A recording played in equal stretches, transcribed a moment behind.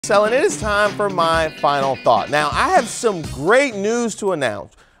And it is time for my final thought. Now, I have some great news to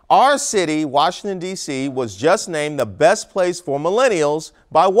announce. Our city, Washington, D.C., was just named the best place for millennials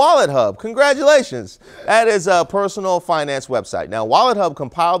by WalletHub. Congratulations. That is a personal finance website. Now, WalletHub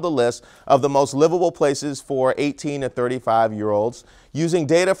compiled the list of the most livable places for 18 to 35-year-olds using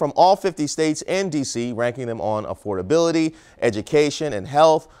data from all 50 states and D.C., ranking them on affordability, education and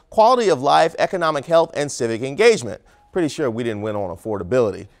health, quality of life, economic health, and civic engagement. Pretty sure we didn't win on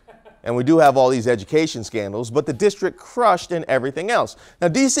affordability. And we do have all these education scandals, but the district crushed in everything else. Now,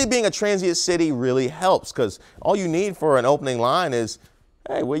 D.C. being a transient city really helps because all you need for an opening line is,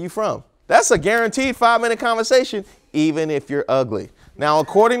 hey, where you from? That's a guaranteed 5-minute conversation, even if you're ugly. Now,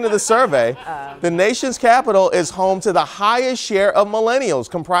 according to the survey, the nation's capital is home to the highest share of millennials,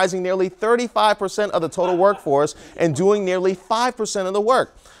 comprising nearly 35% of the total workforce and doing nearly 5% of the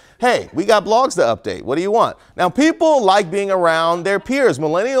work. Hey, we got blogs to update. What do you want? Now, people like being around their peers.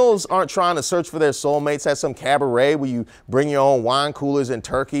 Millennials aren't trying to search for their soulmates at some cabaret where you bring your own wine coolers and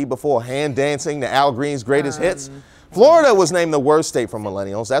turkey before hand dancing to Al Green's greatest hits. Florida was named the worst state for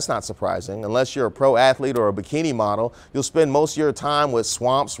millennials. That's not surprising. Unless you're a pro athlete or a bikini model, you'll spend most of your time with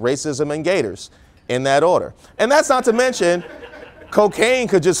swamps, racism, and gators, in that order. And that's not to mention cocaine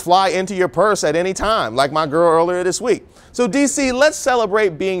could just fly into your purse at any time, like my girl earlier this week. So DC, let's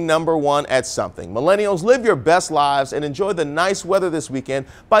celebrate being #1 at something. Millennials, live your best lives and enjoy the nice weather this weekend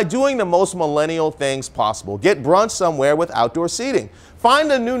by doing the most millennial things possible. Get brunch somewhere with outdoor seating. Find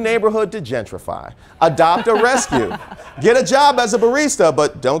a new neighborhood to gentrify. Adopt a rescue. Get a job as a barista,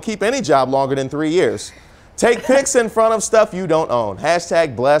 but don't keep any job longer than 3 years. Take pics in front of stuff you don't own.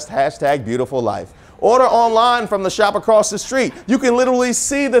 #blessed, #beautiful life. Order online from the shop across the street. You can literally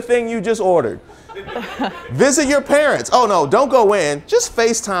see the thing you just ordered. Visit your parents. Oh no, don't go in. Just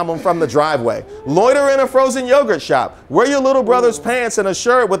FaceTime them from the driveway. Loiter in a frozen yogurt shop. Wear your little brother's pants and a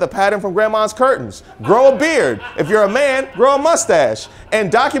shirt with a pattern from grandma's curtains. Grow a beard. If you're a man, grow a mustache. And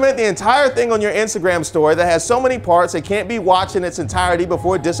document the entire thing on your Instagram story that has so many parts it can't be watched in its entirety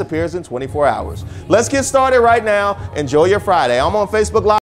before it disappears in 24 hours. Let's get started right now. Enjoy your Friday. I'm on Facebook Live.